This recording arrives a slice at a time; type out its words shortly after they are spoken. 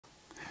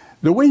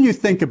The way you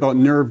think about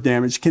nerve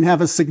damage can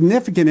have a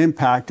significant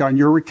impact on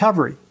your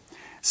recovery.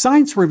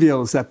 Science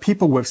reveals that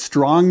people with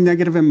strong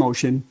negative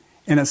emotion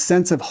and a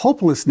sense of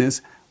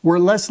hopelessness were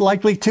less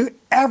likely to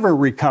ever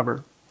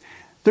recover.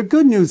 The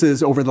good news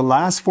is, over the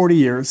last 40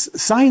 years,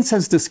 science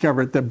has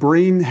discovered the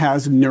brain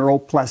has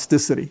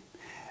neuroplasticity.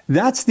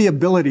 That's the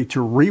ability to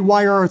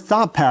rewire our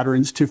thought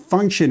patterns to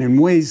function in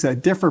ways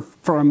that differ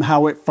from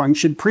how it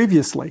functioned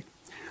previously.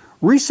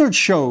 Research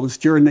shows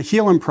during the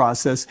healing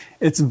process,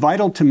 it's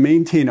vital to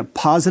maintain a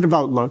positive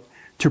outlook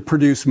to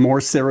produce more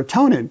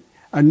serotonin,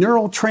 a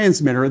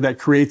neurotransmitter that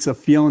creates a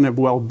feeling of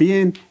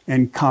well-being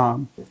and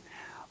calm.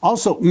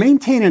 Also,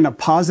 maintaining a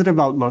positive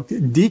outlook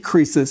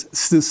decreases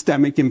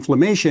systemic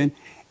inflammation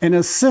and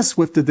assists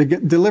with the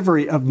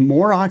delivery of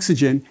more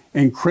oxygen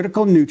and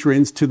critical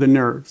nutrients to the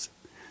nerves.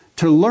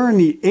 To learn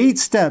the 8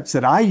 steps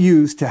that I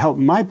use to help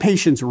my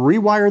patients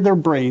rewire their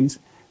brains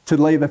to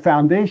lay the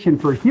foundation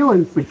for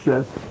healing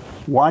success,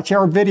 watch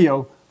our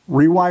video,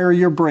 Rewire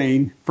Your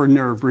Brain for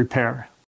Nerve Repair.